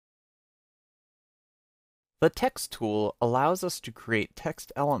The text tool allows us to create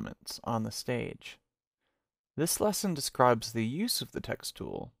text elements on the stage. This lesson describes the use of the text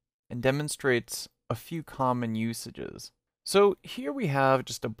tool and demonstrates a few common usages. So here we have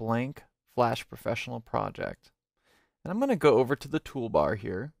just a blank Flash Professional project. And I'm going to go over to the toolbar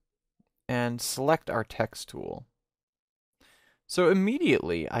here and select our text tool. So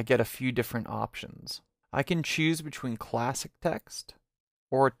immediately I get a few different options. I can choose between classic text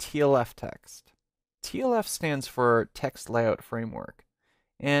or TLF text. TLF stands for Text Layout Framework,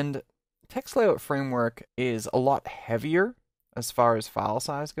 and Text Layout Framework is a lot heavier as far as file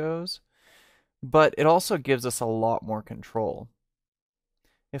size goes, but it also gives us a lot more control.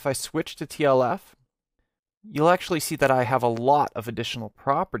 If I switch to TLF, you'll actually see that I have a lot of additional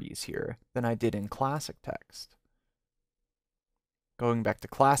properties here than I did in classic text. Going back to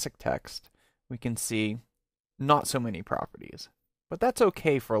classic text, we can see not so many properties, but that's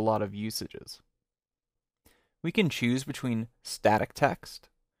okay for a lot of usages. We can choose between static text,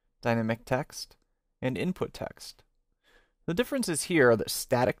 dynamic text, and input text. The differences here are that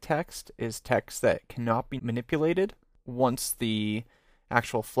static text is text that cannot be manipulated once the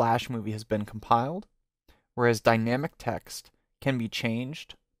actual Flash movie has been compiled, whereas dynamic text can be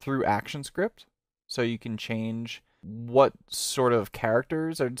changed through ActionScript, so you can change what sort of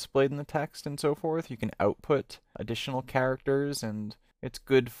characters are displayed in the text and so forth. You can output additional characters, and it's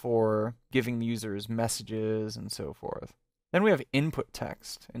good for giving users messages and so forth. Then we have input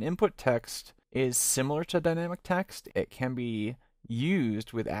text. And input text is similar to dynamic text. It can be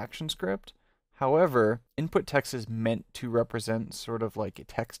used with ActionScript. However, input text is meant to represent sort of like a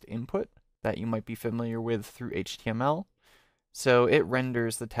text input that you might be familiar with through HTML. So it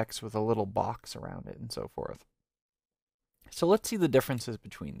renders the text with a little box around it and so forth. So let's see the differences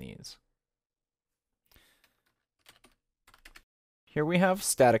between these. Here we have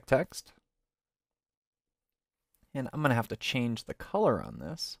static text, and I'm going to have to change the color on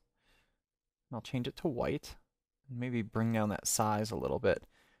this. I'll change it to white, and maybe bring down that size a little bit.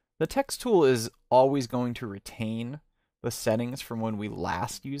 The text tool is always going to retain the settings from when we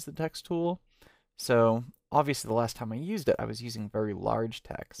last used the text tool. So obviously the last time I used it, I was using very large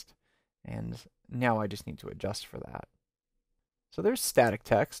text, and now I just need to adjust for that. So there's static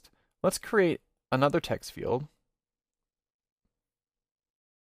text. Let's create another text field.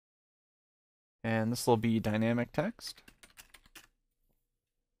 And this will be dynamic text.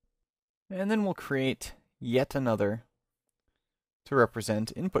 And then we'll create yet another to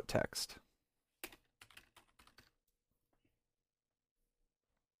represent input text.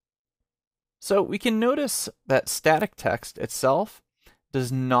 So we can notice that static text itself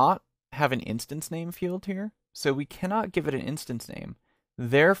does not have an instance name field here, so we cannot give it an instance name.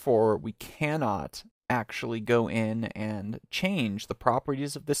 Therefore, we cannot actually go in and change the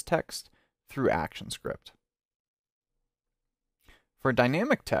properties of this text through ActionScript. For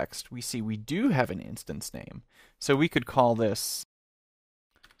dynamic text, we see we do have an instance name. So we could call this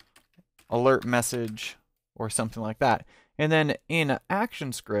alert message or something like that. And then in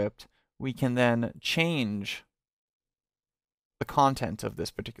ActionScript, we can then change the content of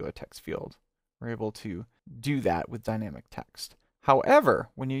this particular text field. We're able to do that with dynamic text. However,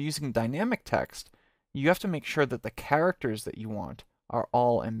 when you're using dynamic text, you have to make sure that the characters that you want are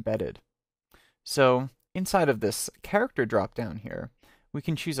all embedded. So inside of this character dropdown here, we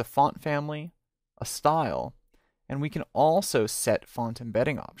can choose a font family, a style, and we can also set font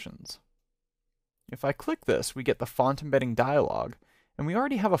embedding options. If I click this, we get the font embedding dialog, and we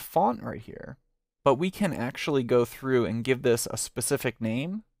already have a font right here, but we can actually go through and give this a specific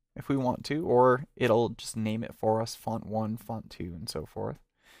name if we want to, or it'll just name it for us, font 1, font 2, and so forth.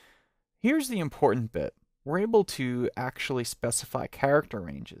 Here's the important bit. We're able to actually specify character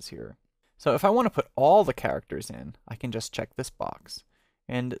ranges here. So if I want to put all the characters in, I can just check this box.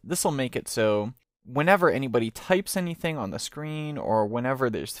 And this will make it so whenever anybody types anything on the screen or whenever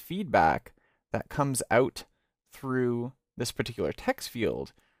there's feedback that comes out through this particular text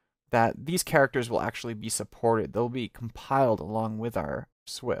field, that these characters will actually be supported. They'll be compiled along with our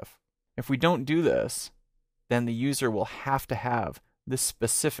SWF. If we don't do this, then the user will have to have this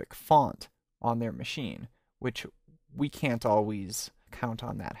specific font on their machine, which we can't always count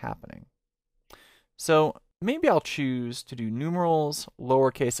on that happening. So maybe I'll choose to do numerals,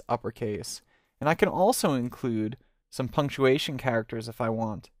 lowercase, uppercase, and I can also include some punctuation characters if I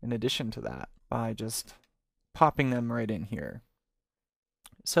want in addition to that by just popping them right in here.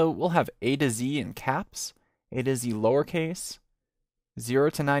 So we'll have A to Z in caps, A to Z lowercase, 0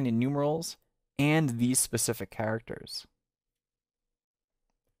 to 9 in numerals, and these specific characters.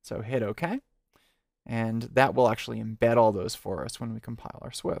 So hit OK, and that will actually embed all those for us when we compile our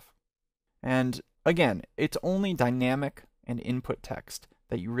SWF. And again, it's only dynamic and input text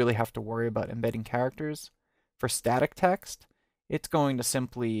that you really have to worry about embedding characters. For static text, it's going to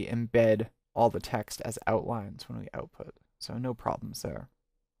simply embed all the text as outlines when we output, so no problems there.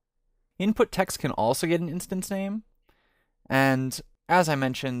 Input text can also get an instance name, and as I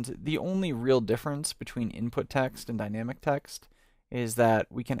mentioned, the only real difference between input text and dynamic text is that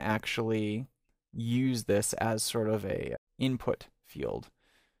we can actually use this as sort of a input field.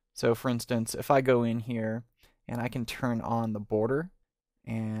 So for instance, if I go in here and I can turn on the border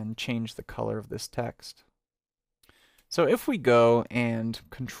and change the color of this text. So if we go and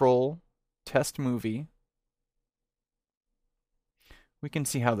control test movie, we can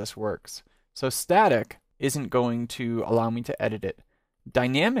see how this works. So static isn't going to allow me to edit it.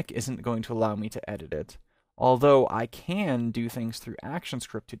 Dynamic isn't going to allow me to edit it, although I can do things through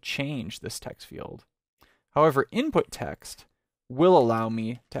ActionScript to change this text field. However, input text will allow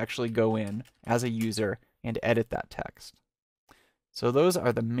me to actually go in as a user and edit that text. So those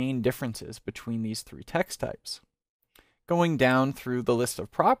are the main differences between these three text types. Going down through the list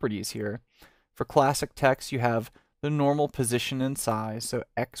of properties here, for classic text you have the normal position and size, so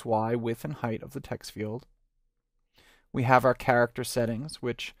X, Y, width, and height of the text field. We have our character settings,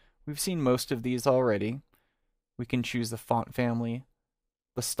 which we've seen most of these already. We can choose the font family,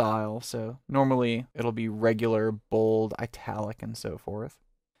 the style, so normally it'll be regular, bold, italic, and so forth.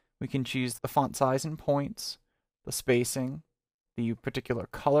 We can choose the font size and points, the spacing, the particular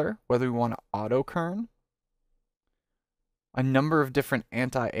color, whether we want to auto-kern, a number of different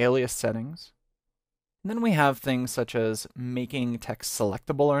anti-alias settings. And then we have things such as making text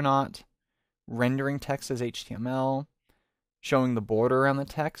selectable or not, rendering text as HTML, showing the border around the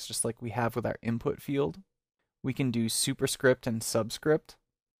text, just like we have with our input field. We can do superscript and subscript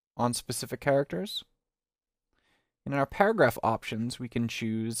on specific characters. And in our paragraph options, we can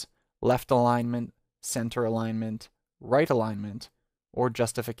choose left alignment, center alignment, right alignment, or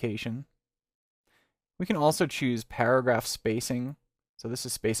justification. We can also choose paragraph spacing. So this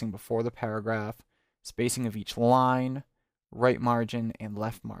is spacing before the paragraph, spacing of each line, right margin, and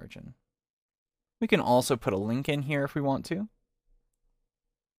left margin. We can also put a link in here if we want to.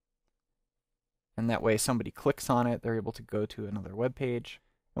 And that way somebody clicks on it, they're able to go to another web page.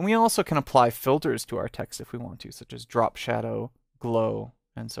 And we also can apply filters to our text if we want to, such as drop shadow, glow,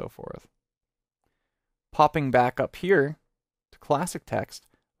 and so forth. Popping back up here to classic text,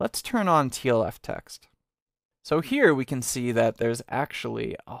 let's turn on TLF text. So here we can see that there's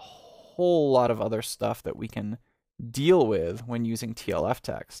actually a whole lot of other stuff that we can deal with when using TLF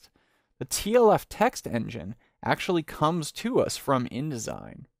text. The TLF text engine actually comes to us from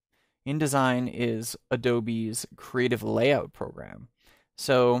InDesign. InDesign is Adobe's creative layout program.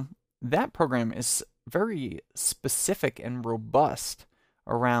 So that program is very specific and robust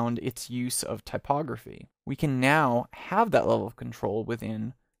around its use of typography. We can now have that level of control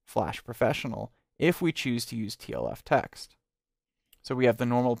within Flash Professional if we choose to use TLF text. So we have the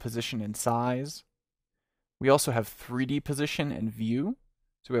normal position and size. We also have 3D position and view.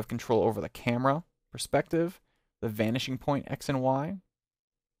 So we have control over the camera perspective, the vanishing point X and Y.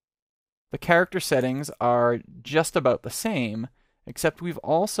 The character settings are just about the same, except we've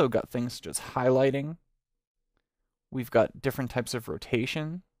also got things such as highlighting. We've got different types of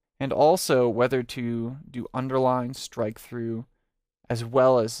rotation, and also whether to do underline, strike through, as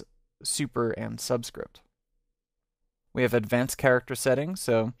well as super and subscript. We have advanced character settings,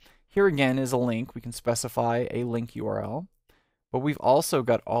 so here again is a link. We can specify a link URL, but we've also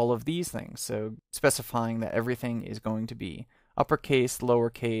got all of these things, so specifying that everything is going to be uppercase,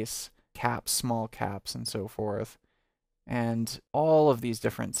 lowercase, caps, small caps, and so forth, and all of these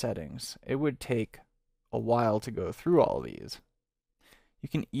different settings. It would take a while to go through all of these. You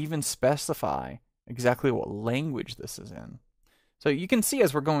can even specify exactly what language this is in. So you can see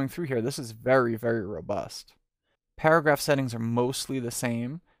as we're going through here, this is very, very robust. Paragraph settings are mostly the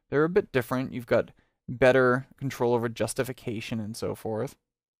same. They're a bit different. You've got better control over justification and so forth.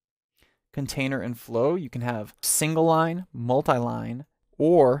 Container and flow, you can have single line, multi-line,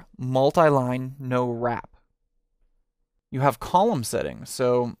 or multi-line no wrap. You have column settings.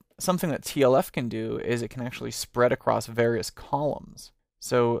 So something that TLF can do is it can actually spread across various columns.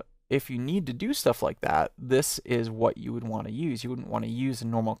 So if you need to do stuff like that, this is what you would want to use. You wouldn't want to use a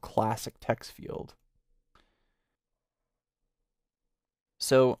normal classic text field.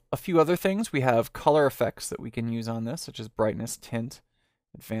 So a few other things, we have color effects that we can use on this, such as brightness, tint,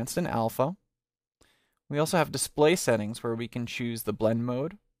 advanced, and alpha. We also have display settings where we can choose the blend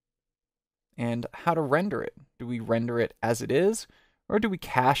mode and how to render it. Do we render it as it is, or do we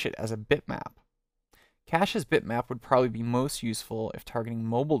cache it as a bitmap? Cache's bitmap would probably be most useful if targeting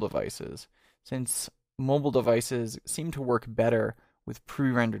mobile devices, since mobile devices seem to work better with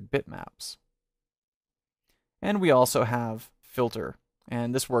pre-rendered bitmaps. And we also have filter,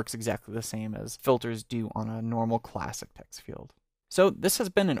 and this works exactly the same as filters do on a normal classic text field. So this has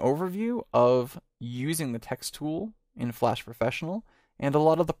been an overview of using the text tool in Flash Professional and a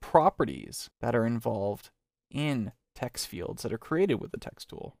lot of the properties that are involved in text fields that are created with the text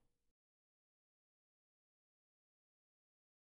tool.